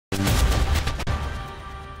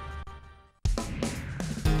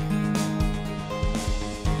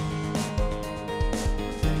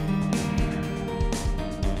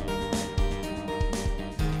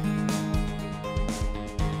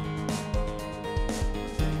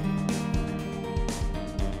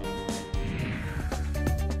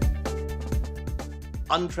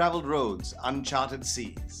Untraveled roads, uncharted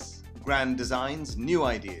seas. Grand designs, new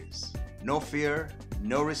ideas. No fear,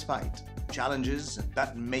 no respite. Challenges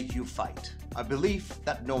that make you fight. A belief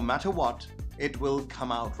that no matter what, it will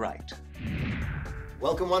come out right.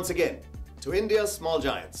 Welcome once again to India's Small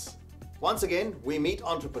Giants. Once again, we meet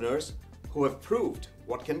entrepreneurs who have proved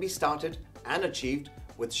what can be started and achieved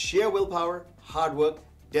with sheer willpower, hard work,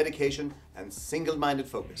 dedication, and single-minded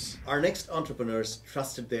focus. Our next entrepreneurs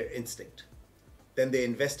trusted their instinct. Then they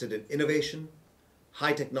invested in innovation,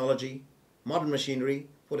 high technology, modern machinery,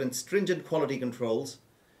 put in stringent quality controls,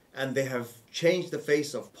 and they have changed the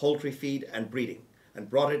face of poultry feed and breeding and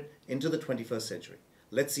brought it into the 21st century.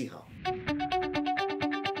 Let's see how.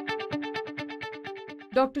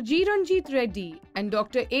 Dr. G. Ranjit Reddy and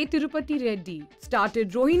Dr. A. Tirupati Reddy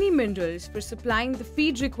started Rohini Minerals for supplying the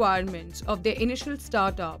feed requirements of their initial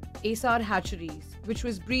startup, ASR Hatcheries, which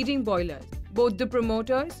was breeding boilers. Both the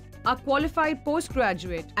promoters are qualified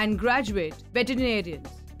postgraduate and graduate veterinarians.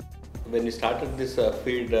 When we started this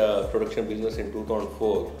feed production business in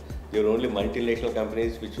 2004, there were only multinational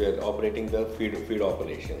companies which were operating the feed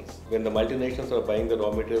operations. When the multinationals are buying the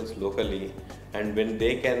raw materials locally, and when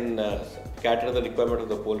they can cater the requirement of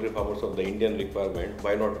the poultry farmers of the Indian requirement,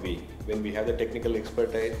 why not we? When we have the technical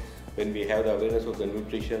expertise, when we have the awareness of the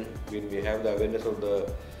nutrition, when we have the awareness of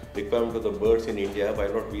the requirement of the birds in India, why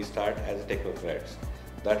not we start as technocrats?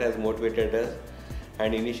 That has motivated us.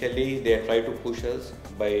 And initially they tried to push us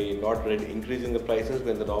by not increasing the prices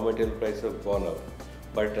when the raw material prices have gone up.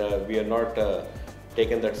 But we are not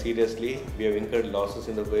taken that seriously. We have incurred losses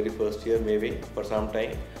in the very first year maybe for some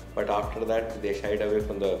time. But after that they shied away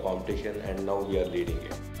from the competition and now we are leading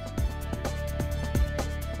it.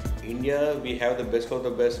 India, we have the best of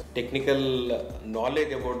the best technical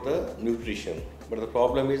knowledge about the nutrition. But the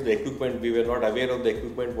problem is the equipment, we were not aware of the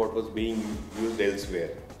equipment what was being used elsewhere.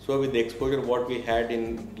 So with the exposure what we had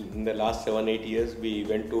in the last 7-8 years, we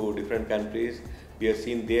went to different countries, we have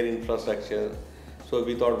seen their infrastructure. So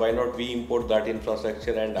we thought why not we import that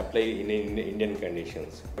infrastructure and apply in Indian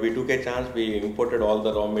conditions. We took a chance, we imported all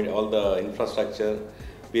the raw material, all the infrastructure.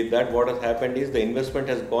 With that what has happened is the investment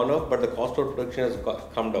has gone up but the cost of production has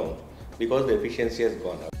come down because the efficiency has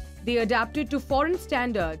gone up. They adapted to foreign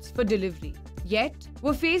standards for delivery, yet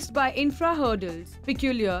were faced by infra hurdles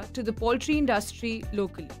peculiar to the poultry industry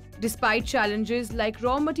locally. Despite challenges like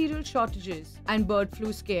raw material shortages and bird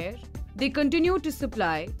flu scare, they continue to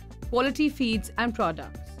supply quality feeds and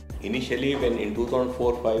products. Initially, when in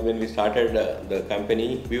 2004-05, when we started the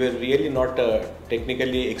company, we were really not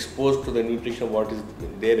technically exposed to the nutrition what is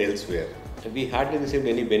there elsewhere. We hardly received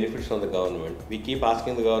any benefits from the government. We keep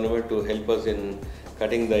asking the government to help us in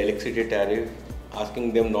cutting the electricity tariff,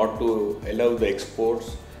 asking them not to allow the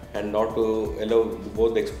exports and not to allow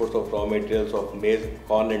both the exports of raw materials of maize,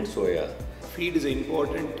 corn and soya. Feed is an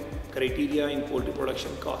important criteria in poultry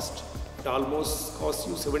production cost. It almost costs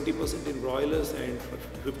you 70% in broilers and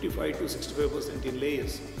 55 to 65% in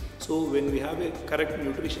layers. So when we have a correct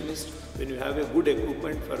nutritionist, when we have a good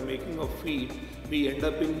equipment for making of feed, we end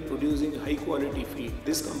up in producing high quality feed.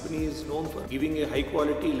 This company is known for giving a high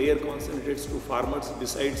quality layer concentrates to farmers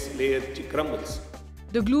besides layer crumbles.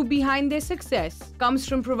 The glue behind their success comes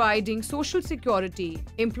from providing social security,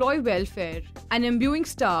 employee welfare, and imbuing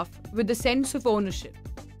staff with a sense of ownership.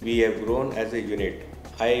 We have grown as a unit.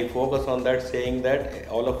 I focus on that, saying that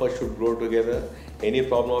all of us should grow together. Any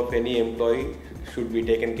problem of any employee should be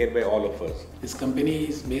taken care by all of us. This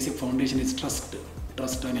company's basic foundation is trust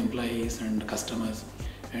on employees and customers.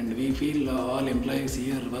 And we feel all employees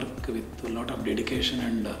here work with a lot of dedication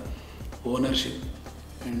and ownership.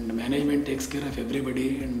 And management takes care of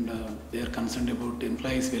everybody and they are concerned about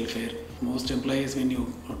employees' welfare. Most employees, when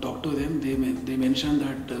you talk to them, they mention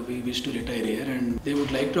that we wish to retire here and they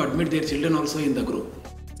would like to admit their children also in the group.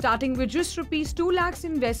 Starting with just Rs 2 lakhs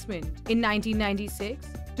investment in 1996,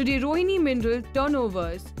 today Rohini Mineral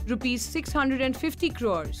turnovers Rs 650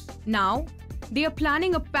 crores. Now, they are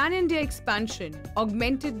planning a pan-India expansion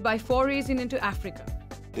augmented by forays into Africa.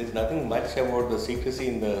 There is nothing much about the secrecy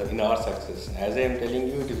in our success. As I am telling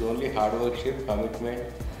you, it is only hard work, commitment,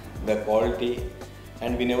 the quality,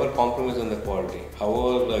 and we never compromise on the quality.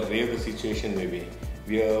 However grave the situation may be.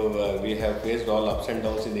 We have faced all ups and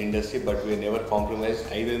downs in the industry, but we never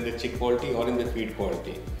compromised either in the chick quality or in the feed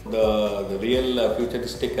quality. The real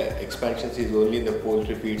futuristic expansions is only in the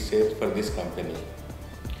poultry feed sales for this company.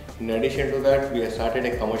 In addition to that, we have started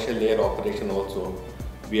a commercial layer operation also.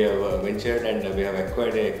 We have ventured and we have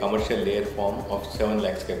acquired a commercial layer farm of 7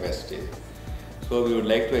 lakhs capacity. So we would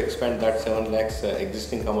like to expand that 7 lakhs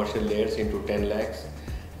existing commercial layers into 10 lakhs.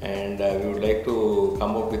 And we would like to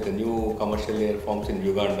come up with a new commercial layer farms in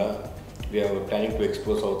Uganda, We are planning to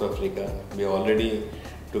explore South Africa. We already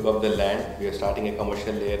took up the land. We are starting a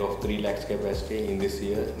commercial layer of 3 lakhs capacity in this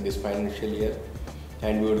year, in this financial year,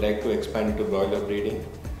 and we would like to expand into broiler breeding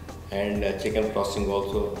and chicken processing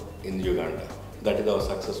also in Uganda. That is our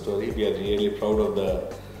success story. We are really proud of the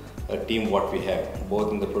team what we have,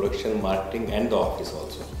 both in the production, marketing and the office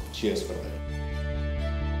also. Cheers for that.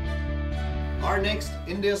 Our next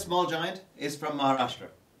India small giant is from Maharashtra.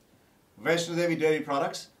 Vaishno Devi Dairy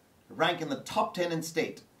Products rank in the top 10 in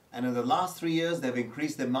state, and in the last 3 years they've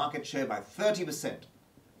increased their market share by 30%.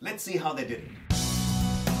 Let's see how they did it.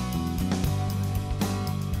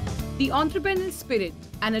 The entrepreneurial spirit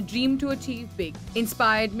and a dream to achieve big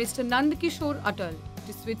inspired Mr. Nandakishore Atal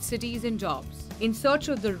to switch cities and jobs in search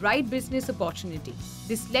of the right business opportunity.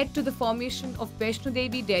 This led to the formation of Vaishno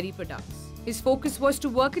Devi Dairy Products. His focus was to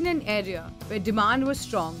work in an area where demand was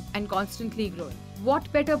strong and constantly growing. What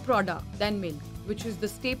better product than milk, which is the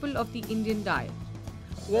staple of the Indian diet?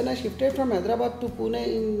 When I shifted from Hyderabad to Pune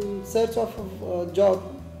in search of a job,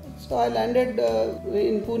 so I landed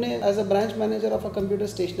in Pune as a branch manager of a computer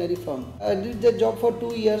stationery firm. I did the job for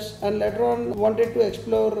 2 years and later on wanted to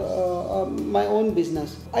explore my own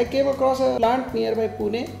business. I came across a plant nearby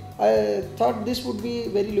Pune. I thought this would be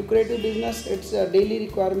very lucrative business. It's a daily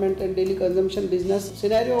requirement and daily consumption business.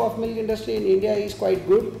 Scenario of milk industry in India is quite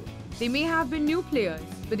good. They may have been new players,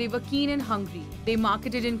 but they were keen and hungry. They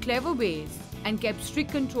marketed in clever ways and kept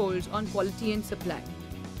strict controls on quality and supply.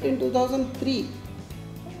 In 2003,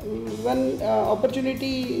 when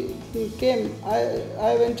opportunity came,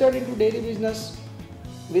 I ventured into dairy business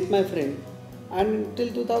with my friend. And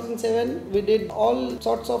till 2007, we did all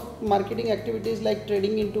sorts of marketing activities like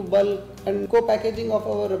trading into bulk and co-packaging of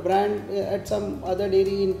our brand at some other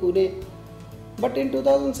dairy in Pune. But in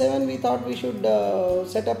 2007, we thought we should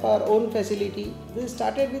set up our own facility. We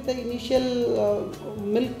started with the initial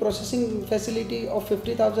milk processing facility of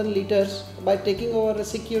 50,000 liters by taking over a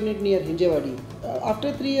sick unit near Hinjewadi.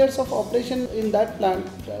 After 3 years of operation in that plant,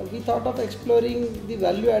 we thought of exploring the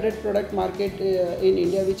value-added product market in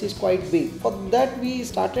India, which is quite big. For that, we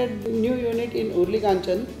started a new unit in Urli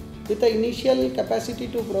Kanchan with the initial capacity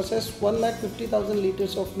to process 150,000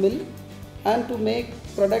 liters of milk and to make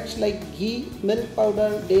products like ghee, milk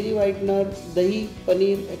powder, dairy whitener, dahi,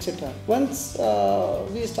 paneer, etc. Once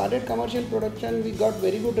we started commercial production, we got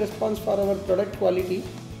very good response for our product quality.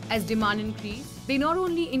 As demand increased, they not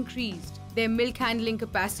only increased their milk handling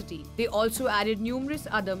capacity, they also added numerous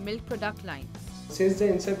other milk product lines. Since the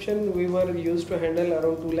inception, we were used to handle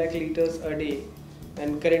around 2 lakh liters a day,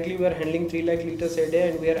 and currently we are handling 3 lakh liters a day,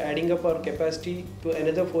 and we are adding up our capacity to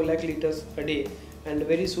another 4 lakh liters a day. And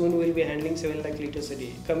very soon we will be handling 7 lakh liters a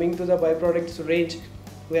day. Coming to the byproducts range,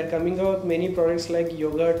 we are coming out many products like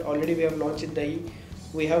yogurt. Already we have launched dahi.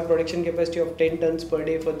 We have production capacity of 10 tons per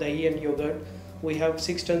day for dahi and yogurt. We have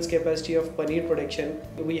 6 tons capacity of paneer production.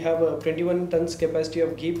 We have 21 tons capacity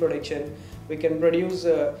of ghee production. We can produce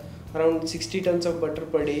around 60 tons of butter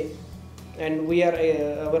per day. And we are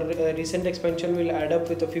our recent expansion will add up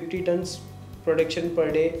with 50 tons production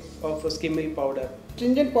per day of skim milk powder.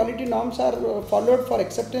 Stringent quality norms are followed for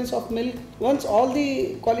acceptance of milk. Once all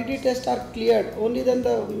the quality tests are cleared, only then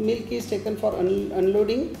the milk is taken for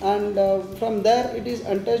unloading, and from there it is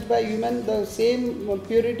untouched by human. The same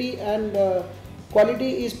purity and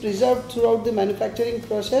quality is preserved throughout the manufacturing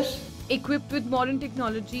process. Equipped with modern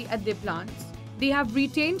technology at their plants, they have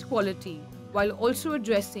retained quality while also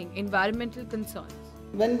addressing environmental concerns.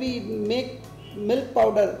 When we make milk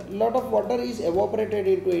powder, a lot of water is evaporated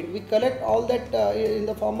into it. We collect all that in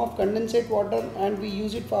the form of condensate water and we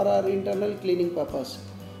use it for our internal cleaning purpose.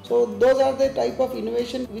 So those are the type of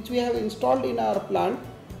innovation which we have installed in our plant.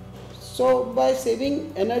 So by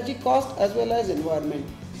saving energy cost as well as environment.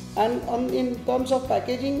 And in terms of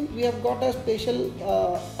packaging, we have got a special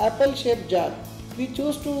apple shaped jar. We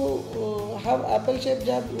choose to have apple shaped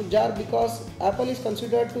jar because apple is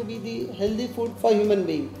considered to be the healthy food for human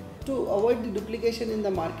being. To avoid the duplication in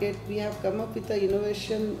the market, we have come up with an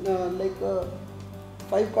innovation like a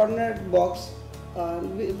 5-cornered box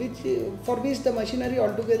for which the machinery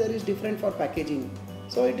altogether is different for packaging.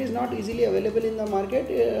 So it is not easily available in the market.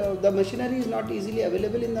 The machinery is not easily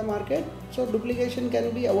available in the market. So duplication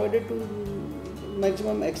can be avoided to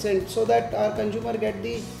maximum extent so that our consumer get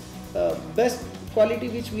the best quality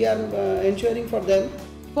which we are ensuring for them.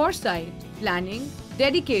 Foresight, planning,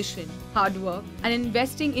 dedication, hard work, and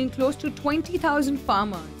investing in close to 20,000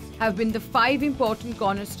 farmers have been the 5 important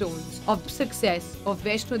cornerstones of success of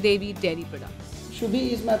Vaishno Devi Dairy Products.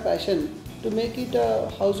 Shubhi is my passion. To make it a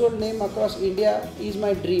household name across India is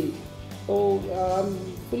my dream. So I'm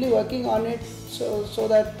fully working on it so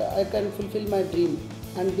that I can fulfill my dream.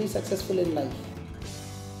 and be successful in life.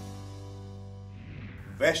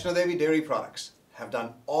 Vaishno Devi Dairy Products have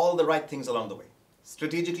done all the right things along the way.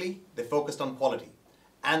 Strategically, they focused on quality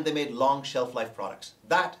and they made long shelf life products.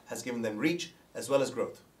 That has given them reach as well as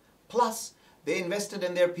growth. Plus, they invested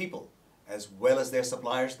in their people as well as their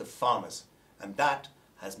suppliers, the farmers, and that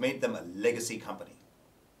has made them a legacy company.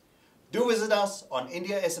 Do visit us on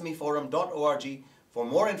indiasmeforum.org for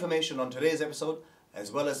more information on today's episode,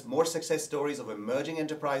 as well as more success stories of emerging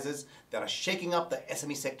enterprises that are shaking up the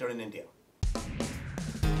SME sector in India.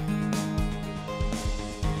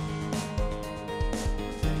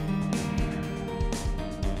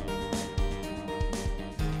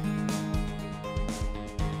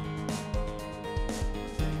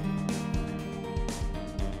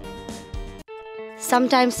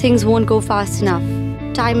 Sometimes things won't go fast enough.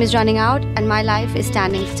 Time is running out and my life is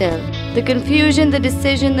standing still. The confusion, the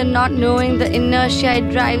decision, the not knowing, the inertia, it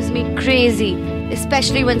drives me crazy.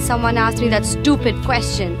 Especially when someone asks me that stupid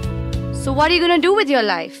question. So what are you going to do with your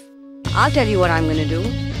life? I'll tell you what I'm going to do.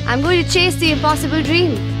 I'm going to chase the impossible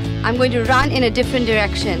dream. I'm going to run in a different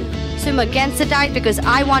direction. Swim against the tide because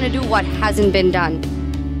I want to do what hasn't been done.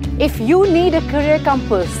 If you need a career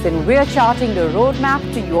compass, then we're charting the roadmap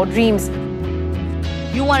to your dreams.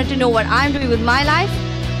 You wanted to know what I'm doing with my life?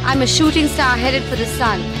 I'm a shooting star headed for the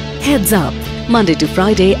sun. Heads Up, Monday to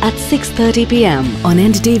Friday at 6:30 p.m. on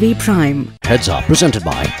NDTV Prime. Heads Up, presented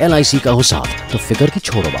by LIC का हो साथ तो फिकर की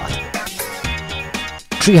छोड़ो बात.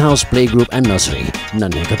 Treehouse Playgroup and Nursery,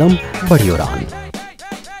 नन्हे कदम बड़ी उड़ान.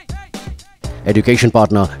 Education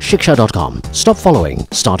partner Shiksha.com. Stop following,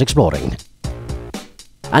 start exploring.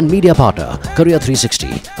 And media partner Career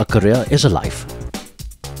 360. A career is a life.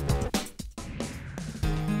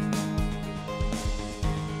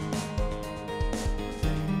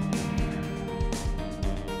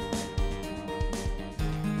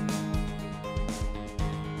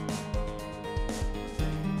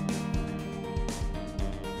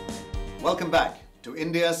 Welcome back to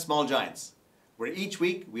India's Small Giants, where each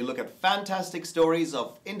week we look at fantastic stories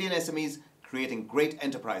of Indian SMEs creating great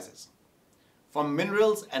enterprises. From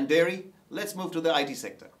minerals and dairy, let's move to the IT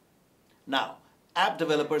sector. Now, app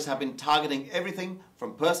developers have been targeting everything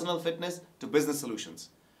from personal fitness to business solutions.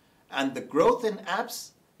 And the growth in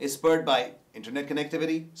apps is spurred by internet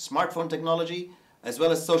connectivity, smartphone technology, as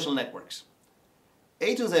well as social networks.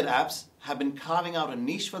 A to Z apps have been carving out a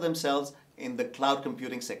niche for themselves in the cloud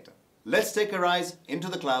computing sector. Let's take a rise into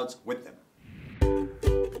the clouds with them.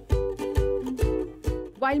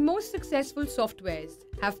 While most successful softwares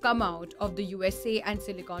have come out of the USA and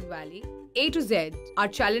Silicon Valley, A to Z are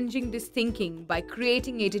challenging this thinking by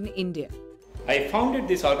creating it in India. I founded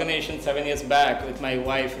this organization 7 years back with my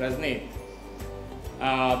wife Rajni.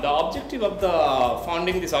 The objective of the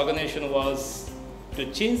founding this organization was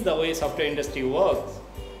to change the way software industry works,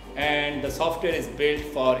 and the software is built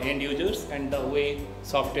for end users and the way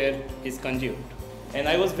software is consumed. And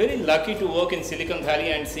I was very lucky to work in Silicon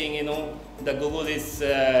Valley and seeing, the Google is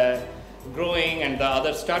growing and the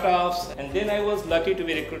other startups. And then I was lucky to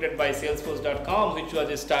be recruited by Salesforce.com, which was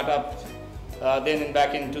a startup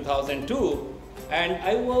back in 2002. And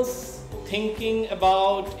I was thinking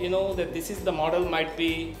about, that this is the model might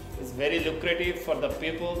be is very lucrative for the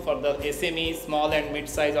people, for the SMEs, small and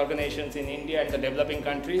mid-sized organizations in India and the developing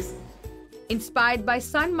countries. Inspired by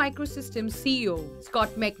Sun Microsystems CEO Scott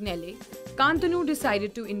McNally, Kantanu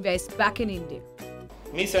decided to invest back in India.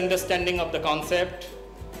 Misunderstanding of the concept,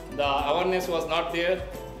 the awareness was not there,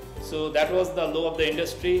 so that was the low of the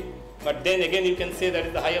industry. But then again, you can say that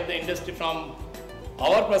is the high of the industry from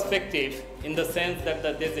our perspective, in the sense that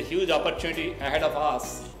there's a huge opportunity ahead of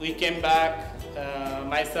us. We came back,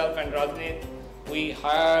 myself and Rajneet, we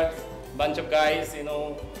hired a bunch of guys,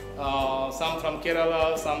 some from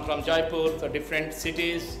Kerala, some from Jaipur, so different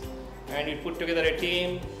cities, and we put together a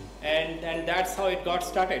team, and that's how it got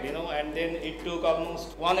started, and then it took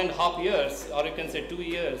almost 1.5 years, or you can say 2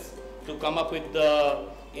 years, to come up with the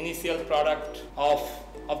initial product of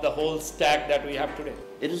the whole stack that we have today.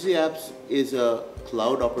 A2Z Apps is a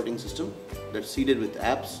cloud operating system that's seeded with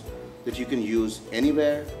apps that you can use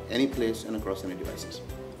anywhere, any place, and across any devices.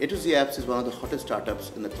 A2Z Apps is one of the hottest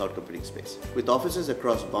startups in the cloud computing space, with offices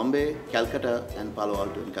across Bombay, Calcutta, and Palo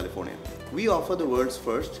Alto in California. We offer the world's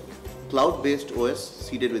first cloud-based OS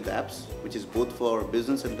seeded with apps, which is both for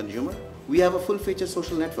business and consumer. We have a full-featured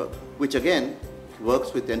social network, which again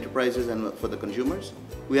works with enterprises and for the consumers.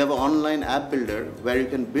 We have an online app builder where you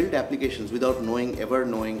can build applications without ever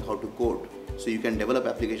knowing how to code. So you can develop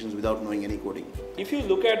applications without knowing any coding. If you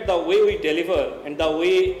look at the way we deliver and the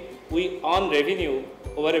way we earn revenue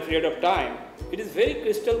over a period of time, it is very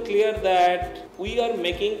crystal clear that we are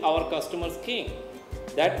making our customers king.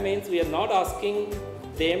 That means we are not asking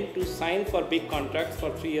them to sign for big contracts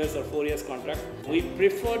for 3 years or 4 years contract. We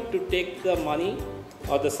prefer to take the money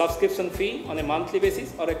or the subscription fee on a monthly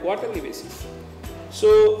basis or a quarterly basis.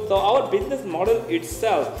 So our business model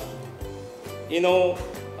itself,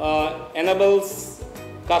 enables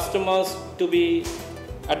customers to be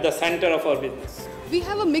at the center of our business. We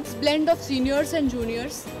have a mixed blend of seniors and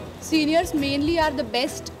juniors. Seniors mainly are the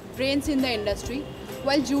best brains in the industry,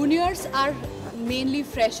 while juniors are mainly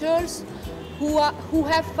freshers who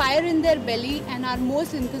have fire in their belly and are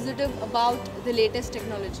most inquisitive about the latest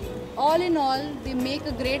technology. All in all, they make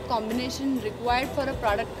a great combination required for a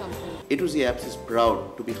product company. A2Z Apps is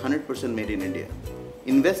proud to be 100% made in India,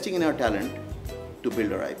 investing in our talent to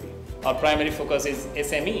build our IP. Our primary focus is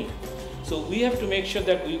SME. So we have to make sure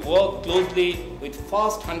that we work closely with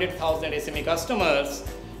first 100,000 SME customers,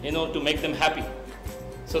 to make them happy.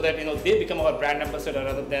 So that they become our brand ambassador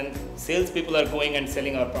rather than salespeople are going and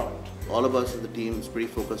selling our product. All of us as the team is pretty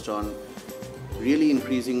focused on really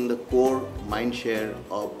increasing the core mind share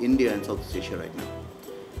of India and Southeast Asia right now.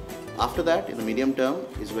 After that, in the medium term,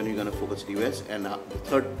 is when we're going to focus on US, and the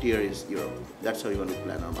third tier is Europe. That's how we're going to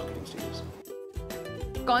plan our marketing stages.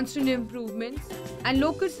 Constant improvements and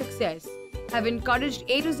local success have encouraged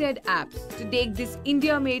A2Z Apps to take this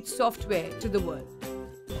India-made software to the world.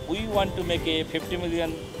 We want to make a 50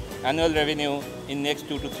 million annual revenue in next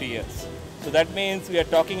 2 to 3 years. So that means we are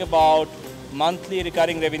talking about monthly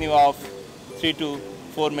recurring revenue of $3 to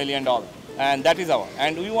 $4 million. And that is our.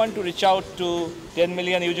 And we want to reach out to 10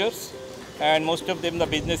 million users. And most of them, the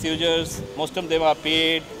business users, most of them are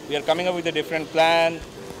paid. We are coming up with a different plan.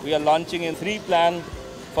 We are launching a free plan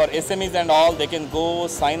for SMEs and all. They can go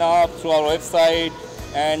sign up through our website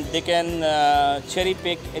and they can cherry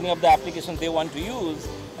pick any of the applications they want to use.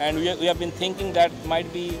 And we have been thinking that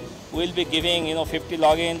we'll be giving 50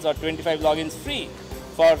 logins or 25 logins free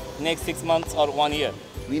for next 6 months or 1 year.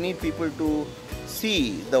 We need people to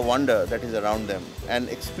see the wonder that is around them and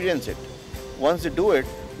experience it. Once they do it,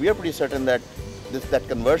 we are pretty certain that that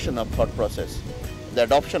conversion of thought process, the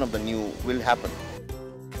adoption of the new will happen.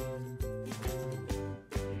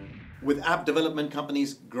 With app development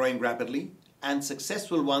companies growing rapidly and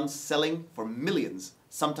successful ones selling for millions,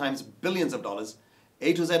 sometimes billions of dollars,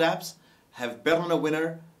 A2Z Apps have bet on a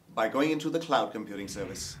winner by going into the cloud computing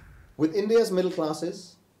service. With India's middle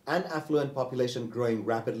classes and affluent population growing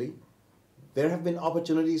rapidly, there have been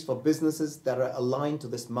opportunities for businesses that are aligned to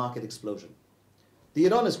this market explosion. The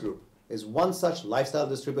Adonis Group is one such lifestyle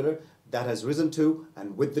distributor that has risen to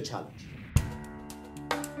and with the challenge.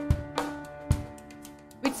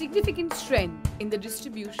 With significant strength in the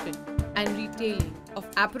distribution and retailing of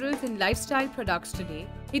apparels and lifestyle products today,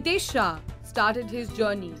 Hitesh Shah started his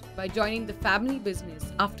journey by joining the family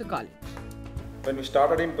business after college. When we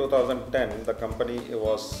started in 2010, the company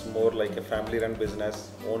was more like a family-run business,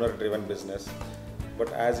 owner-driven business.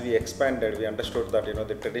 But as we expanded, we understood that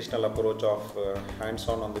the traditional approach of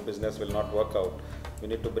hands-on on the business will not work out. We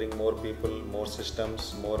need to bring more people, more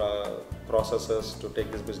systems, more processes to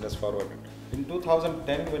take this business forward. In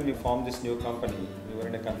 2010, when we formed this new company, we were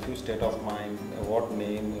in a confused state of mind, what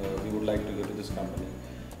name we would like to give to this company.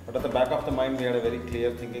 But at the back of the mind, we had a very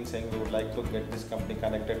clear thinking saying we would like to get this company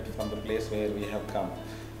connected from the place where we have come,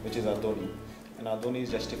 which is Adonis. And Adonis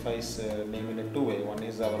justifies name in a two way. One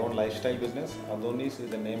is our own lifestyle business. Adonis is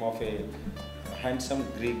the name of a handsome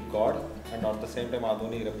Greek god, and at the same time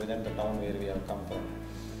Adonis represents the town where we have come from.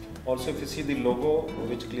 Also, if you see the logo,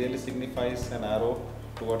 which clearly signifies an arrow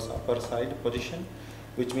towards upper side position,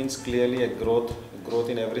 which means clearly a growth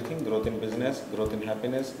in everything, growth in business, growth in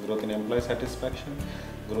happiness, growth in employee satisfaction,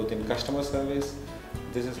 growth in customer service.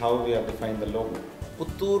 This is how we have defined the logo.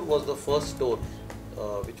 Puttur was the first store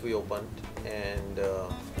which we opened, and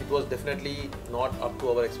it was definitely not up to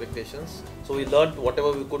our expectations. So we learned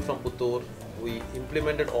whatever we could from Puttur. We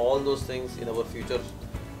implemented all those things in our future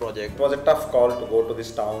project. It was a tough call to go to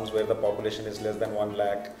these towns where the population is less than 1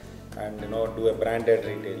 lakh and do a branded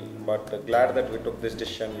retail. But glad that we took this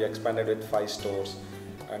decision. We expanded with 5 stores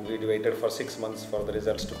and we waited for 6 months for the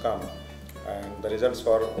results to come. And the results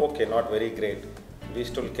were okay, not very great. We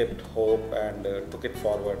still kept hope and took it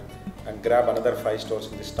forward and grabbed another 5 stores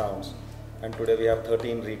in these towns. And today we have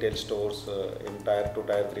 13 retail stores in Tier 2,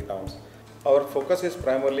 Tier 3 towns. Our focus is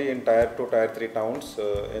primarily in Tier 2, Tier 3 towns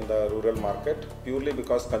in the rural market, purely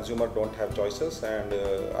because consumers don't have choices, and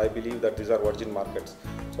I believe that these are virgin markets.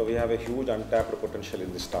 So we have a huge untapped potential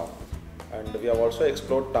in this town. And we have also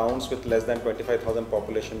explored towns with less than 25,000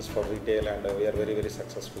 populations for retail, and we are very, very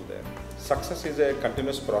successful there. Success is a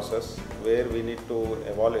continuous process where we need to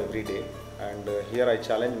evolve every day. And here I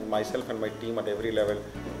challenge myself and my team at every level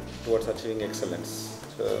towards achieving excellence.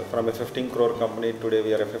 From a 15 crore company, today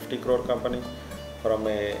we are a 50 crore company. From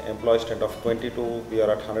an employee strength of 22, we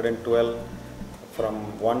are at 112. From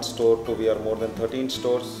one store to we are more than 13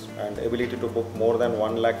 stores, and ability to book more than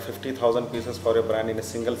 1,50,000 pieces for a brand in a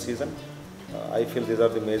single season. I feel these are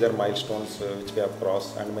the major milestones which we have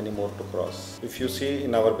crossed, and many more to cross. If you see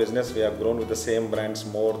in our business, we have grown with the same brands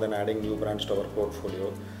more than adding new brands to our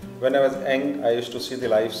portfolio. When I was young, I used to see the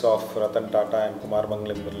lives of Ratan Tata and Kumar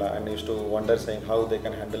Mangalam Birla, and I used to wonder saying how they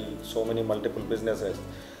can handle so many multiple businesses.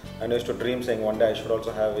 And I used to dream saying one day I should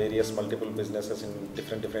also have various multiple businesses in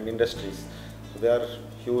different industries. So they are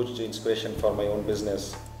huge inspiration for my own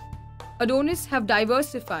business. Adonis have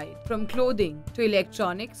diversified from clothing to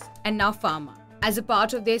electronics and now pharma. As a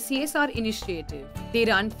part of their CSR initiative, they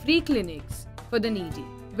run free clinics for the needy.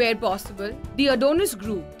 Where possible, the Adonis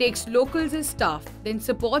Group takes locals as staff, then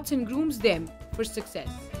supports and grooms them for success.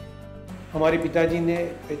 हमारे पिताजी ने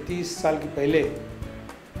 35 साल के पहले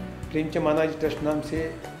Premchand Manaji trust नाम से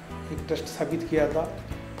एक trust स्थापित किया था।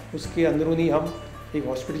 उसके अंदरूनी हम एक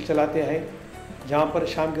हॉस्पिटल चलाते हैं, जहाँ पर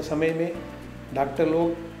शाम के समय में डॉक्टर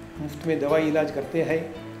लोग मुफ्त में दवाई इलाज करते हैं,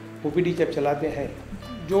 ओपीडी जब चलाते हैं।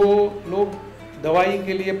 जो लोग दवाई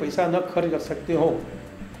के लिए पैसा न खर्च कर सकते हो,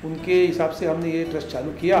 उनके हिसाब से हमने ये ट्रस्ट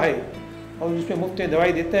चालू किया है और उसमें मुफ्त में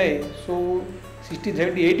दवाई देते हैं। सो 60,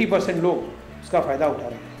 70, 80% लोग उसका फ़ायदा उठा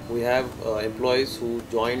रहे हैं। We have employees who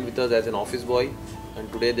joined with us as an office boy,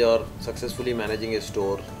 and today they are successfully managing a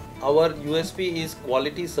store. Our USP is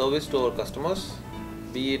quality service to our customers,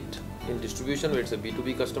 be it in distribution where it's a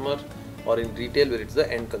B2B customer, or in retail where it's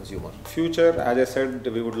the end consumer. Future, as I said,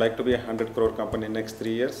 we would like to be a 100 crore company in next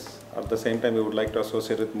 3 years. At the same time, we would like to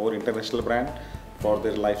associate with more international brand for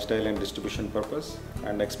their lifestyle and distribution purpose,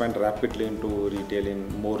 and expand rapidly into retail in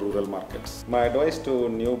more rural markets. My advice to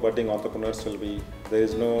new budding entrepreneurs will be, there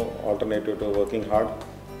is no alternative to working hard.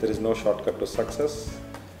 There is no shortcut to success.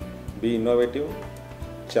 Be innovative,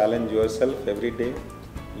 challenge yourself every day,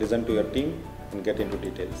 listen to your team, and get into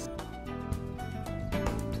details.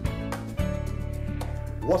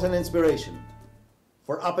 What an inspiration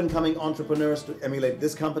for up-and-coming entrepreneurs to emulate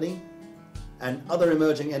this company and other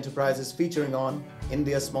emerging enterprises featuring on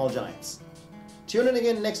India's Small Giants. Tune in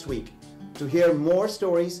again next week to hear more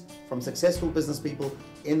stories from successful business people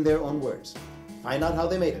in their own words. Find out how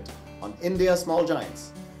they made it on India's Small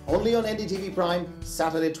Giants, only on NDTV Prime,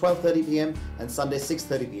 Saturday 12:30 p.m. and Sunday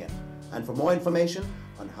 6:30 p.m. And for more information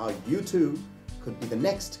on how you too could be the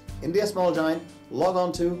next India Small Giant, log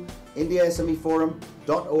on to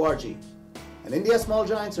indiasmeforum.org. And India Small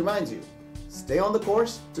Giants reminds you, stay on the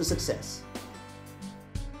course to success.